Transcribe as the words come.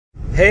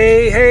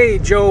Hey,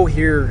 Joe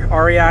here,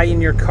 REI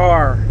in your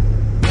car.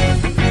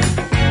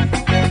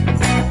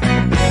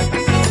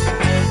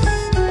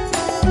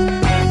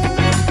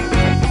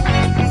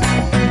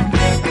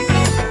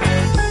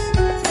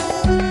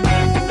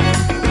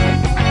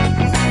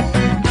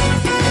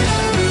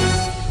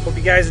 Hope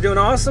you guys are doing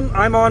awesome.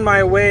 I'm on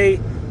my way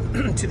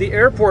to the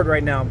airport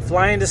right now. I'm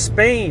flying to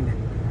Spain.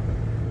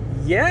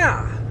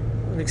 Yeah,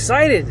 I'm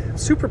excited,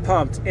 super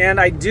pumped, and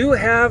I do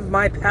have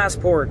my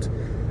passport.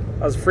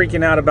 I was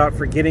freaking out about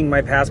forgetting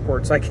my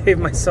passport, so I gave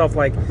myself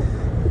like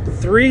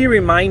 3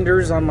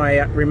 reminders on my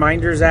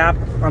reminders app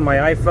on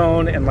my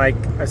iPhone, and like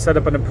I set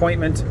up an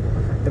appointment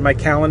in my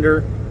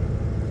calendar.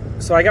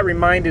 So I got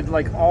reminded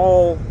like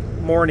all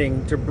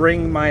morning to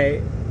bring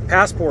my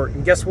passport,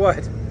 and guess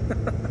what?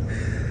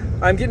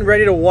 I'm getting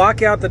ready to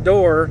walk out the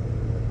door,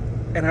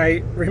 and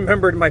I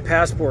remembered my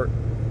passport.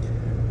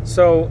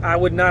 So I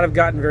would not have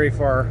gotten very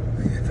far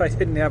if I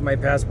didn't have my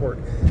passport.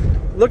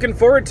 Looking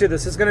forward to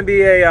this. It's going to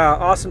be a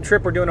awesome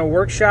trip. We're doing a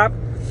workshop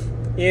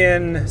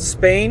in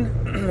Spain.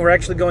 We're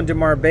actually going to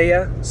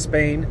Marbella,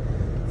 Spain,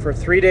 for a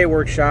 3-day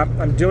workshop.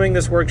 I'm doing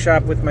this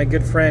workshop with my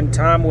good friend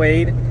Tom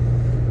Wade,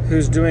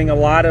 who's doing a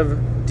lot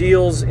of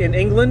deals in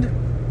England.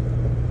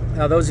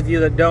 Those of you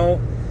that know,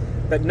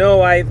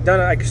 I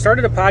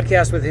started a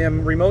podcast with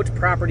him, Remote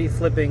Property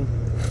Flipping,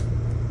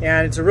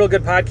 and it's a real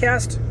good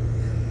podcast.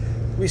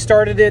 We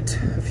started it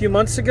a few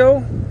months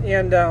ago,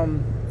 and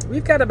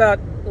we've got about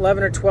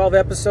 11 or 12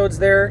 episodes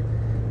there.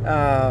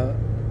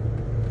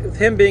 With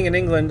him being in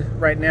England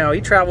right now, he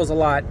travels a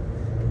lot,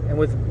 and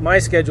with my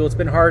schedule, it's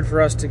been hard for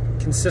us to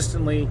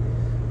consistently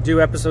do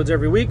episodes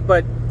every week,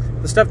 but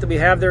the stuff that we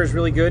have there is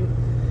really good.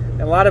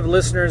 And a lot of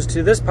listeners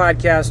to this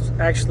podcast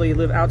actually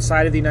live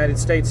outside of the United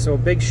States, so a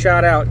big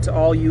shout out to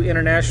all you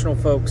international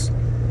folks.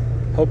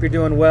 Hope you're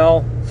doing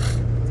well.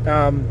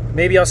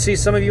 Maybe I'll see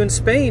some of you in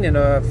Spain in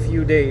a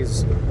few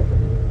days.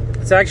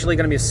 It's actually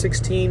going to be a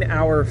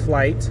 16-hour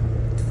flight,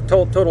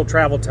 total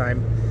travel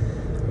time.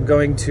 I'm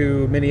going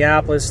to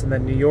Minneapolis and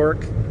then New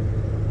York.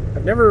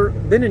 I've never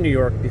been in New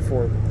York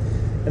before.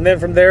 And then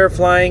from there,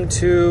 flying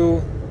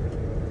to,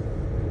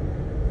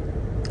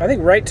 I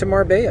think right to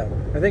Marbella,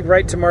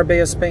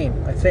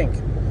 Spain, I think.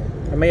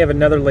 I may have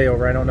another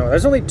layover, I don't know.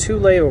 There's only 2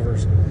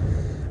 layovers.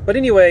 But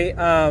anyway,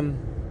 I'm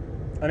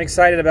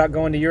excited about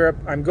going to Europe.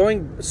 I'm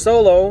going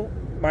solo.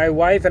 My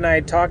wife and I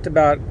had talked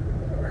about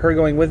her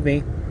going with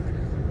me,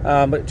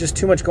 but just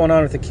too much going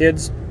on with the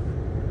kids.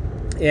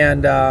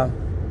 And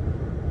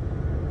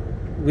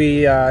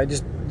we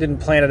just didn't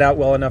plan it out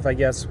well enough, I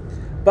guess.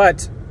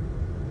 But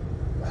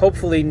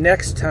hopefully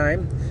next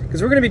time,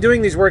 because we're going to be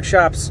doing these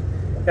workshops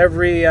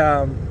every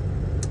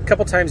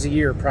couple times a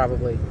year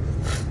probably.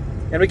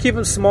 And we keep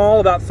them small,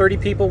 about 30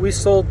 people. We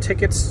sold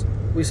tickets.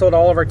 We sold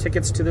all of our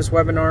tickets to this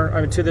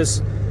webinar, to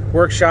this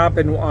workshop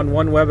and on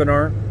one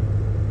webinar.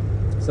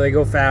 So they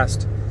go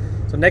fast.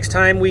 So next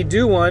time we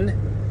do one,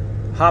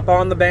 hop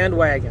on the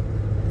bandwagon.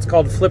 It's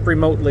called Flip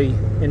Remotely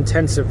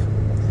Intensive.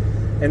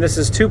 And this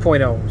is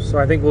 2.0, so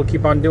I think we'll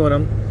keep on doing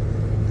them.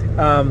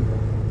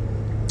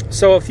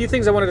 So a few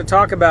things I wanted to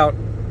talk about,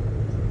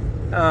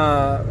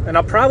 and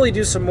I'll probably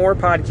do some more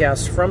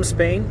podcasts from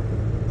Spain.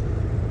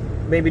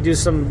 Maybe do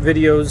some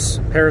videos,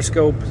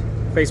 Periscope,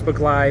 Facebook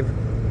Live.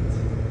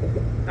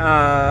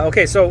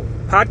 Okay, so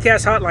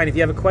podcast hotline, if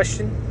you have a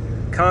question,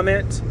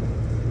 comment,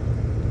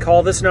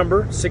 call this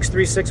number,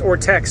 636, or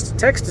text.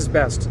 Text is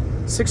best.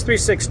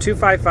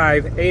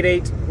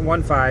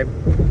 636-255-8815.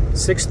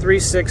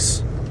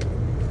 636.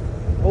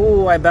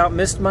 Oh, I about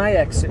missed my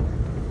exit.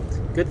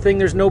 Good thing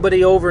there's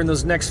nobody over in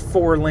those next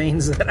 4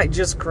 lanes that I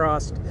just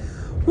crossed.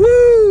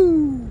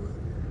 Woo!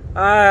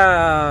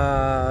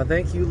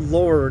 Thank you,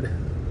 Lord.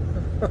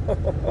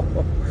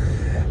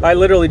 I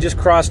literally just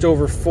crossed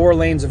over 4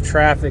 lanes of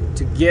traffic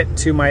to get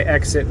to my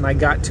exit, and I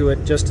got to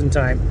it just in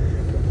time.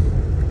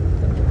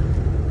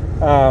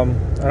 I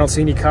don't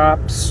see any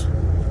cops.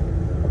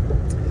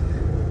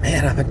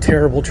 Man, I'm a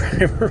terrible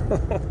driver.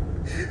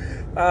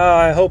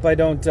 I hope I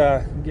don't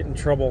get in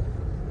trouble.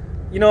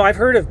 You know, I've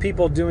heard of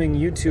people doing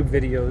YouTube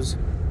videos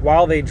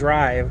while they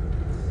drive,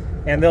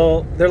 and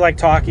they're like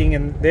talking,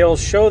 and they'll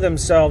show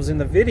themselves in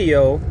the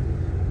video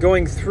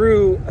going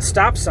through a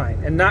stop sign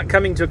and not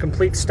coming to a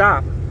complete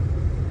stop.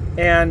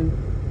 And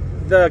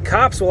the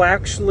cops will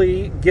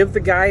actually give the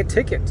guy a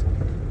ticket.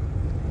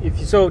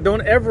 So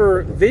don't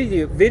ever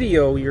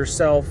video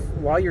yourself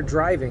while you're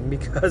driving,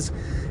 because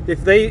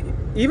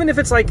even if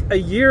it's like a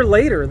year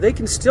later, they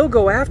can still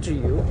go after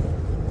you.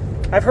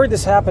 I've heard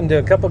this happen to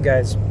a couple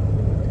guys.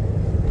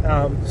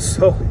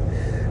 So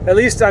at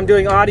least I'm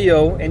doing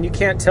audio, and you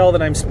can't tell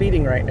that I'm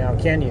speeding right now,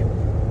 can you?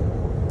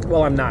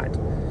 Well, I'm not.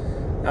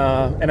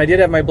 And I did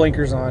have my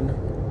blinkers on.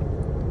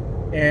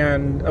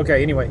 And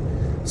okay, anyway.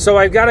 So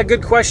I've got a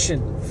good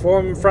question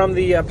from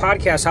the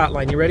podcast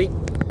hotline. You ready?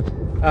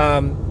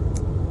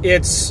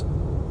 It's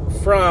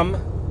from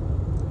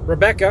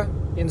Rebecca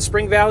in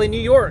Spring Valley,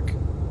 New York.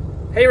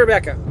 Hey,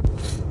 Rebecca.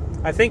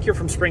 I think you're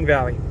from Spring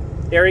Valley.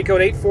 Area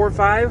code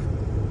 845.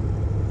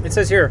 It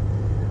says here,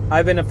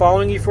 I've been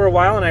following you for a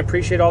while, and I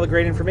appreciate all the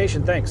great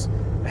information. Thanks.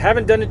 I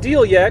haven't done a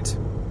deal yet,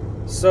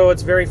 so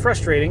it's very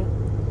frustrating.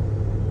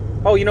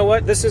 Oh, you know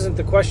what? This isn't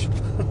the question.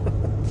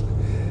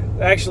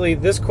 Actually,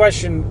 this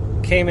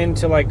question came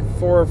into like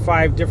 4 or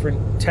 5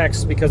 different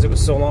texts because it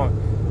was so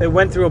long. It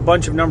went through a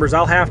bunch of numbers.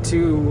 I'll have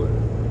to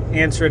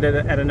answer it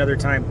at another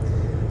time.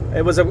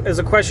 It was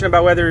a question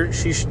about whether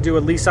she should do a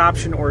lease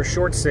option or a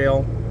short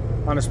sale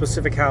on a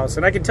specific house.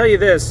 And I can tell you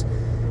this,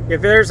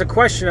 if there's a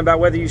question about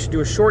whether you should do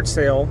a short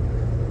sale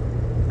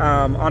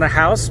on a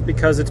house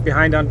because it's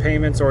behind on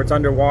payments or it's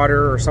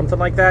underwater or something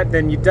like that,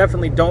 then you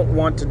definitely don't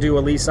want to do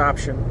a lease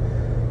option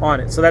on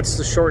it. So that's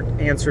the short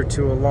answer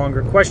to a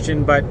longer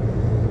question. But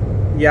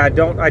yeah, I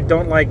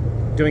don't like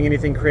doing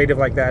anything creative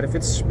like that. If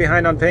it's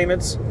behind on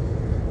payments,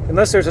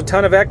 unless there's a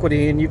ton of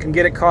equity and you can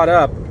get it caught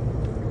up,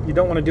 you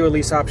don't want to do a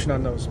lease option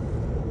on those.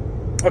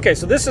 Okay,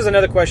 so this is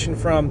another question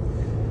from,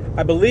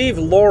 I believe,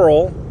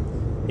 Laurel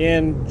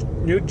in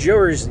New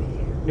Jersey,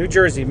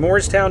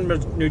 Morristown,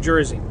 New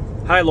Jersey.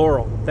 Hi,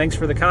 Laurel. Thanks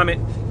for the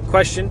comment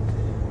question.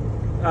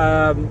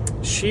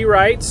 She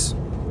writes,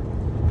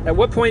 at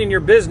what point in your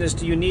business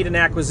do you need an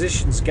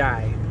acquisitions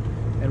guy?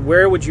 And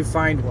where would you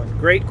find one?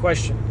 Great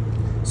question.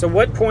 So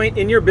what point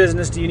in your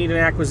business do you need an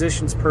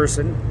acquisitions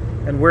person?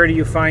 And where do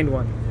you find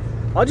one?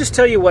 I'll just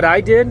tell you what I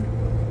did.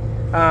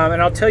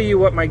 And I'll tell you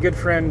what my good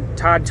friend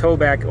Todd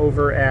Toback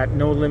over at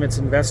No Limits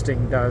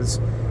Investing does.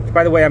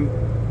 By the way,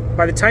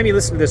 by the time you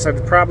listen to this,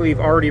 I've probably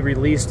already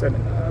released a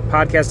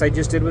podcast I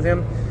just did with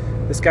him.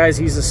 This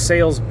he's a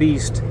sales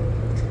beast.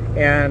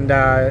 And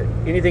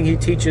anything he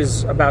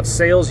teaches about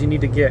sales, you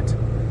need to get.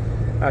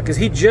 Because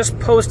he just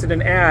posted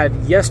an ad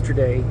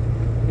yesterday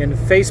in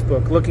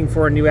Facebook looking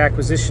for a new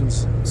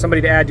acquisitions,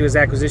 somebody to add to his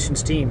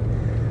acquisitions team.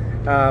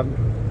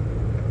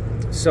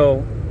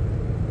 So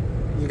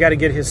you got to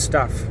get his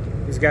stuff.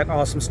 He's got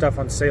awesome stuff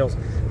on sales.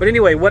 But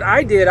anyway, what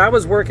I did, I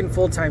was working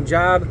full-time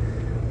job.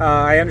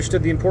 I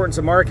understood the importance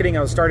of marketing.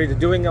 I started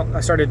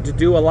to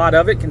do a lot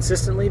of it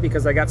consistently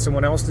because I got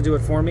someone else to do it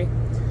for me.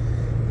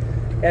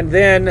 And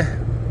then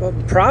the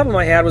problem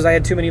I had was I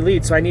had too many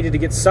leads, so I needed to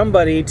get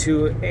somebody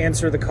to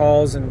answer the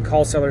calls and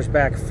call sellers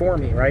back for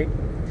me, right?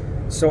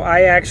 So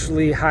I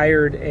actually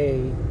hired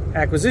a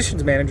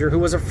acquisitions manager who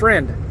was a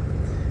friend.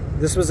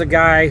 This was a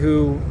guy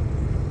who,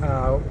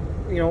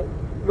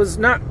 was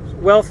not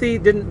wealthy,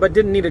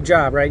 didn't need a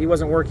job, right? He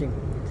wasn't working.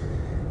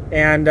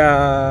 And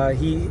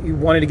he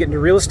wanted to get into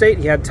real estate.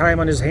 He had time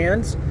on his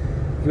hands.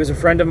 He was a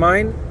friend of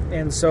mine.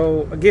 And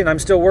so, again, I'm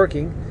still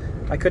working.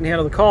 I couldn't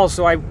handle the calls,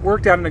 so I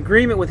worked out an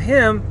agreement with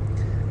him.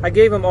 I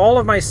gave him all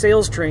of my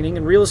sales training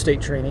and real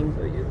estate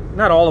training.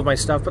 Not all of my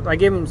stuff, but I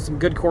gave him some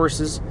good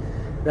courses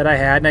that I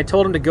had. And I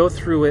told him to go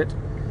through it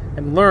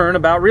and learn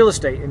about real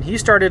estate. And he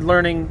started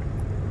learning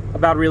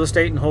about real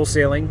estate and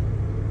wholesaling.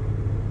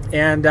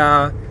 And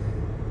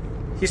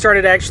he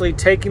started actually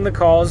taking the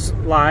calls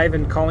live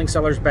and calling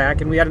sellers back,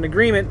 and we had an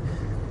agreement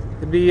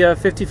to be a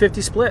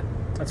 50-50 split.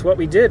 That's what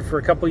we did for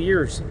a couple of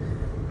years.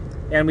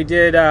 And we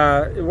did,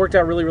 it worked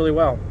out really, really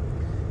well.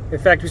 In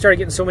fact, we started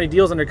getting so many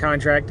deals under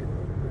contract.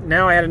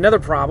 Now I had another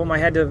problem. I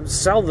had to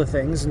sell the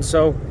things, and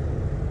so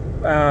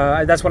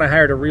that's when I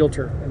hired a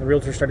realtor, and the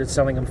realtor started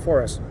selling them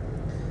for us.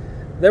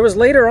 There was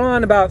later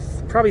on, about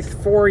probably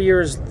 3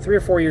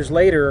 or 4 years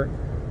later,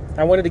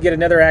 I wanted to get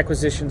another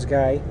acquisitions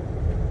guy.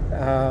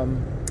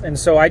 And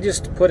so I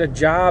just put a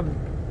job,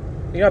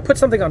 I put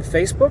something on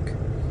Facebook,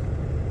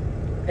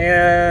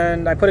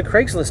 and I put a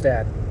Craigslist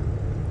ad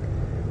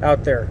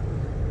out there.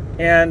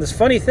 And this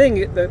funny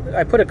thing,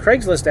 I put a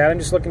Craigslist ad, I'm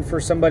just looking for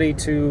somebody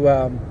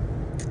to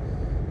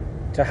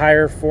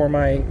hire for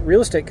my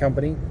real estate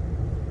company,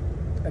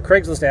 a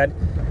Craigslist ad.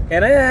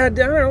 And I had,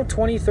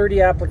 20,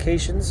 30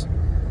 applications.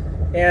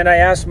 And I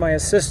asked my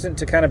assistant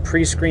to kind of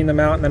pre-screen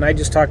them out, and then I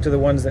just talked to the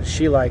ones that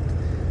she liked.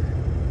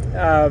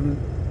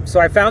 So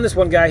I found this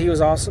one guy. He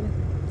was awesome.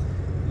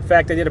 In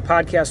fact, I did a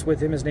podcast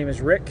with him. His name is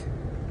Rick.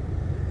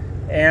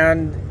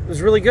 And it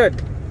was really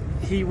good.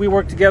 We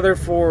worked together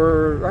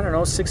for,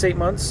 6-8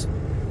 months.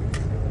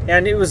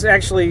 And it was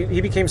actually,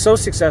 he became so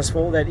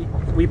successful that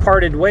we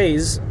parted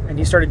ways, and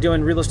he started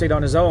doing real estate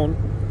on his own.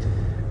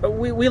 But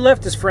we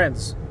left as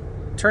friends.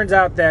 Turns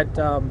out that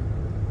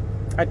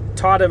I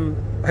taught him,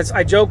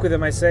 I joke with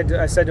him, I said to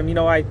him,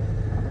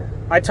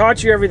 I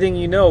taught you everything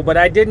you know, but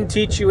I didn't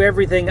teach you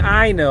everything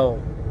I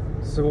know.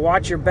 So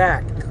watch your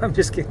back. I'm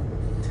just kidding.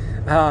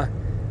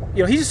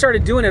 He just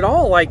started doing it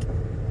all. Like,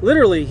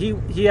 literally,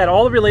 he had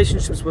all the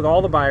relationships with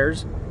all the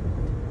buyers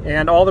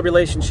and all the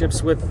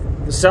relationships with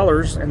the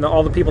sellers and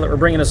all the people that were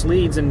bringing us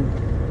leads. And,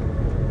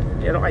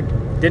 I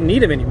didn't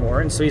need him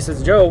anymore. And so he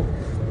says, Joe,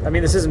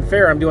 this isn't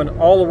fair. I'm doing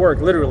all the work,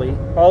 literally,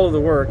 all of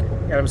the work.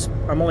 And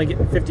I'm only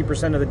getting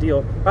 50% of the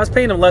deal. I was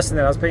paying him less than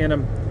that. I was paying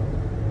him,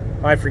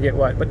 I forget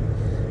what. But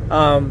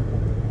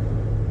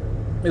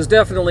it was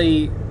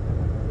definitely,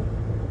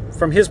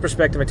 from his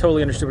perspective, I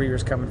totally understood where he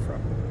was coming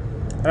from.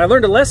 And I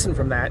learned a lesson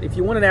from that. If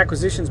you want an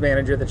acquisitions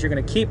manager that you're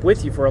going to keep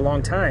with you for a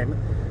long time,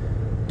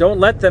 don't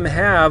let them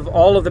have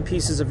all of the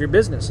pieces of your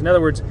business. In other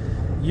words,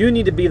 you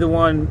need to be the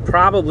one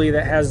probably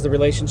that has the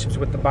relationships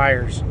with the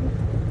buyers.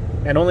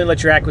 and only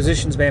let your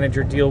acquisitions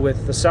manager deal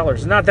with the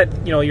sellers. Not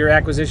that, your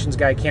acquisitions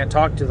guy can't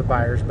talk to the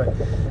buyers, but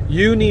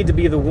you need to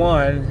be the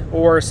one,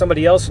 or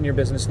somebody else in your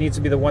business needs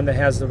to be the one that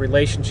has the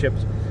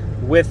relationships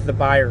with the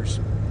buyers.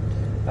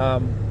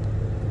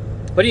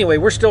 But anyway,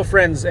 we're still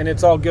friends, and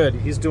it's all good.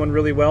 He's doing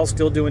really well,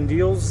 still doing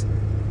deals.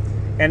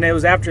 And it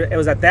was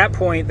at that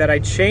point that I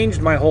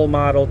changed my whole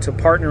model to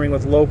partnering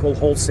with local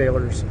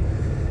wholesalers.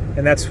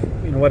 And that's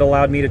what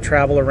allowed me to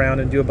travel around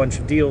and do a bunch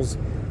of deals.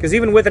 Because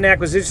even with an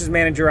acquisitions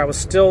manager, I was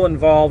still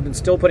involved and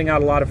still putting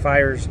out a lot of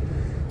fires,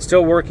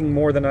 still working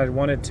more than I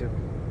wanted to.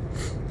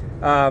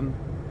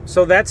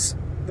 So that's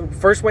the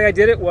first way I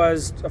did it,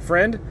 was a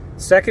friend.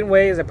 Second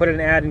way is I put an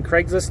ad in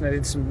Craigslist, and I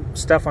did some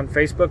stuff on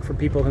Facebook for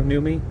people who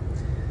knew me.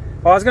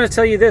 Well, I was going to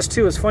tell you this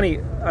too. It's funny.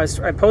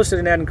 I posted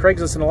an ad in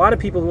Craigslist, and a lot of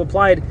people who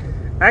applied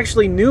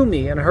actually knew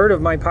me and heard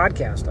of my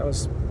podcast. I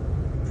was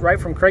right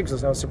from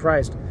Craigslist. I was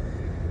surprised.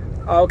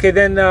 Okay,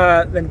 then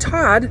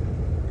Todd,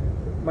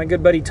 my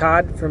good buddy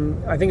Todd,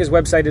 I think his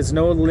website is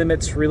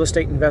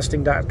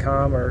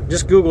nolimitsrealestateinvesting.com, or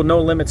just Google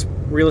No Limits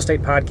Real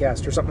Estate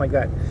Podcast or something like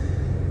that.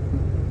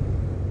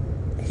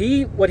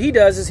 What he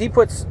does is he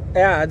puts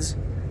ads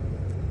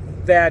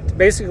that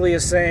basically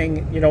is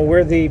saying,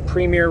 we're the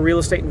premier real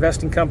estate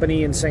investing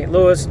company in San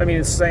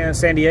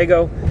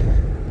Diego.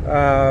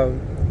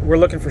 We're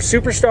looking for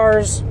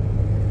superstars.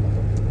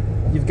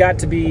 You've got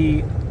to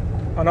be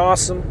an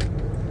awesome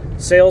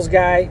sales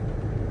guy.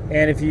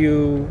 And if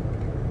you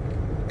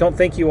don't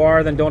think you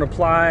are, then don't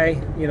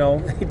apply.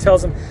 He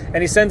tells them,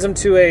 and he sends them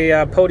to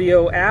a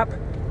Podio app,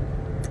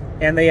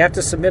 and they have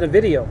to submit a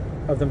video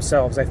of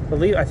themselves. I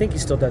think he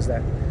still does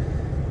that.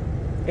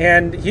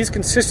 And he's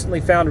consistently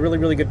found really,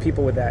 really good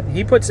people with that.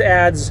 He puts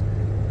ads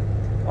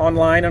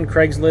online on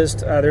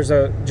Craigslist. There's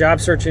a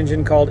job search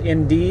engine called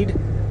Indeed,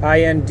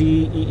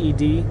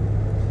 Indeed.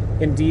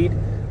 Indeed.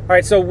 All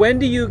right, so when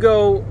do you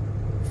go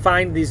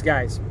find these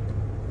guys?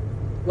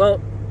 Well,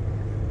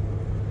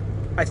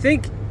 I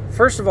think,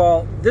 first of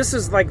all, this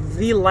is like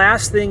the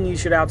last thing you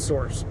should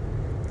outsource.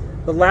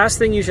 The last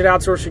thing you should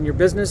outsource in your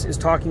business is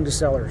talking to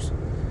sellers.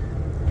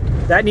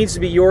 That needs to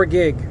be your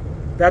gig.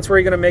 That's where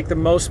you're going to make the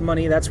most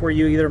money. That's where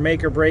you either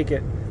make or break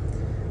it.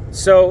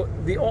 So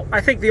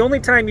I think the only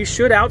time you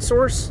should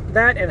outsource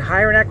that and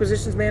hire an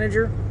acquisitions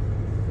manager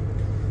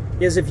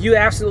is if you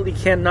absolutely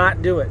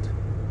cannot do it,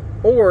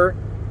 or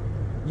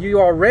you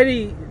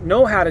already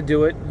know how to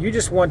do it. You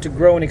just want to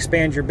grow and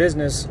expand your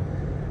business,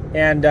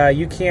 and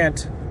you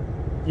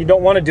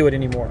don't want to do it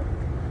anymore.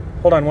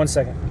 Hold on one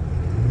second.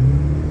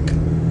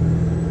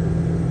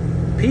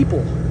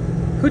 People.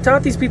 Who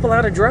taught these people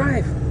how to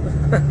drive?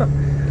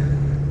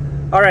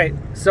 All right,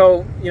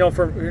 so,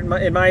 in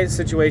my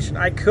situation,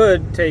 I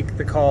could take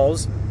the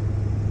calls.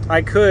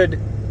 I could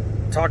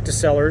talk to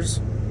sellers,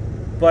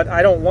 but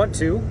I don't want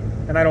to,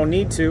 and I don't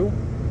need to,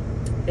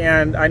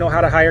 and I know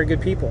how to hire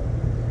good people.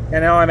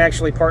 And now I'm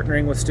actually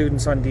partnering with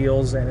students on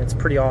deals, and it's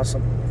pretty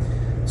awesome.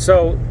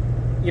 So,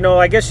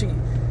 I guess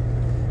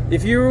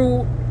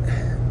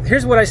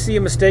here's what I see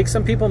a mistake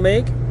some people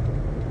make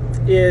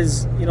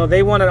is,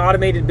 they want an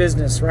automated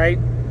business, right?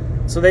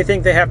 So they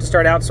think they have to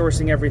start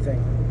outsourcing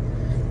everything.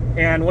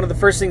 And one of the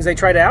first things they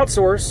try to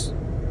outsource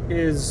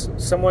is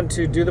someone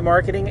to do the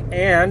marketing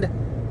and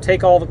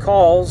take all the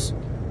calls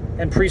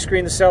and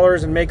pre-screen the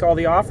sellers and make all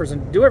the offers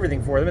and do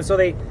everything for them. And so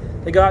they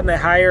go out and they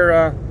hire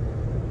a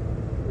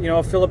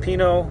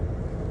Filipino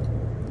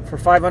for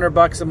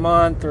 $500 a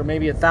month, or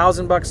maybe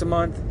 $1,000 a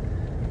month,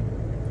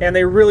 and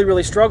they really,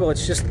 really struggle.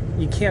 It's just,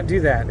 you can't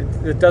do that.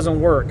 It doesn't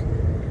work.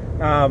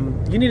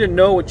 You need to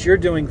know what you're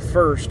doing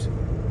first.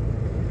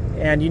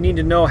 And you need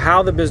to know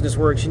how the business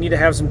works. You need to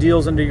have some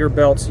deals under your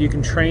belt so you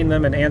can train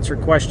them and answer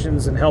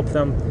questions and help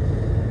them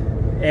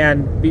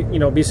and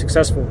be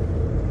successful.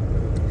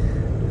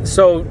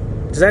 So,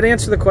 does that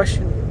answer the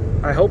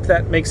question? I hope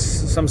that makes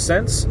some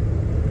sense.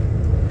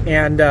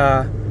 And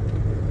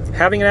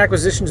having an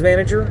acquisitions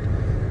manager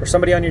or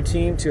somebody on your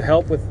team to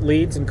help with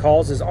leads and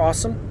calls is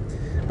awesome,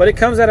 but it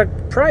comes at a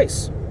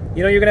price.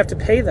 You're going to have to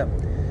pay them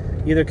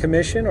either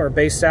commission or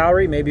base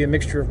salary, maybe a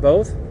mixture of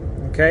both.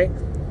 Okay.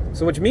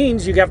 So which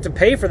means you have to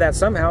pay for that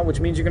somehow, which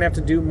means you're going to have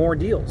to do more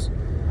deals.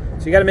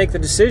 So you got to make the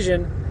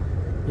decision,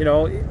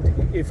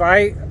 if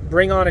I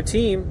bring on a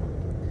team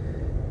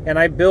and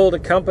I build a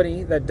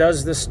company that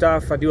does this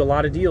stuff, I do a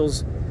lot of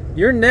deals,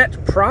 your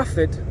net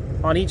profit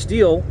on each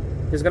deal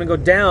is going to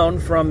go down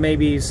from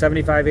maybe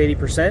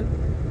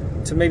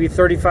 75-80% to maybe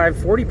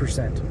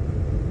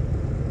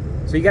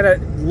 35-40%. So you got to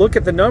look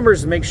at the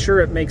numbers and make sure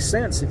it makes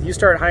sense. If you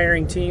start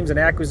hiring teams and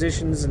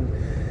acquisitions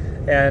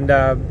and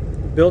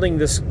building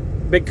this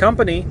big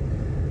company,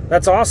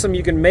 that's awesome.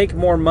 You can make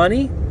more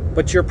money,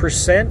 but your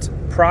percent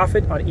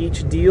profit on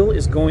each deal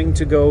is going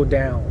to go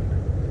down.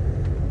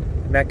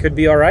 And that could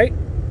be all right.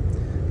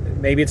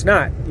 Maybe it's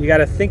not. You got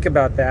to think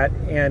about that.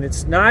 And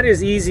it's not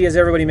as easy as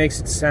everybody makes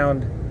it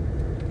sound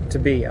to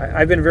be.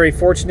 I've been very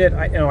fortunate.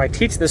 I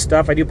teach this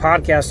stuff. I do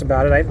podcasts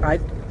about it.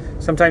 I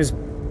sometimes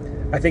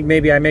I think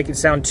maybe I make it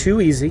sound too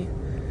easy.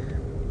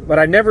 But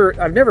I've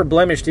never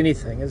blemished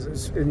anything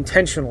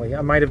intentionally.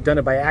 I might have done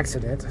it by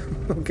accident,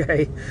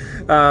 okay?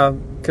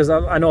 Because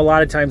I know a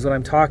lot of times when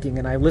I'm talking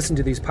and I listen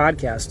to these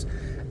podcasts,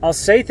 I'll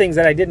say things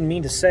that I didn't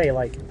mean to say.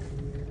 Like,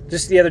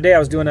 just the other day I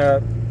was doing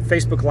a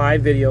Facebook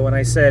Live video and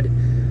I said,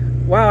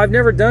 wow, I've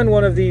never done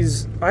one of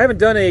these. I haven't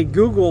done a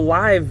Google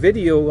Live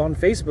video on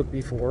Facebook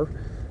before.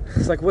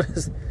 It's like,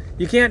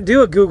 you can't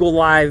do a Google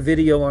Live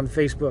video on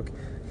Facebook,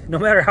 no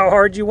matter how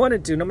hard you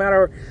wanted to, no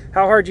matter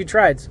how hard you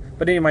tried.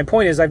 But anyway, my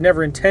point is I've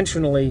never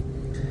intentionally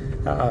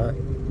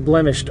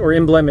blemished or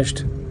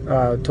unblemished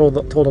told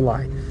a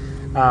lie.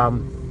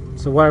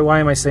 So why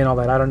am I saying all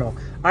that? I don't know.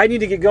 I need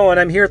to get going.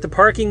 I'm here at the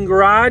parking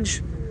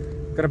garage.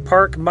 Gonna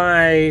park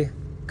my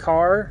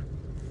car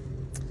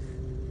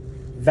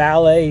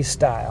valet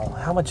style.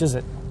 How much is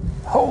it?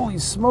 Holy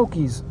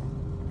smokies.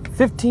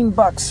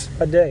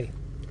 $15 a day.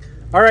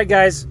 All right,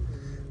 guys.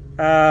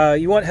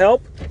 You want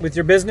help with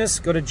your business?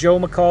 Go to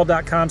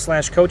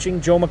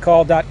joemccall.com/coaching,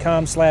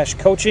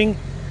 joemccall.com/coaching,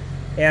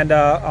 and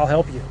I'll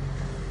help you.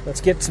 Let's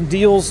get some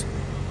deals.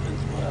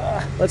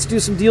 Let's do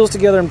some deals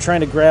together. I'm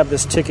trying to grab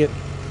this ticket.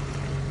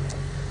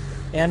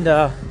 And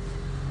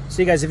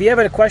see you guys. If you have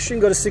a question,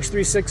 go to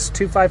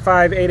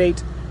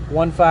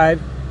 636-255-8815,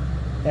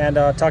 and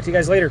talk to you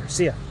guys later.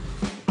 See ya.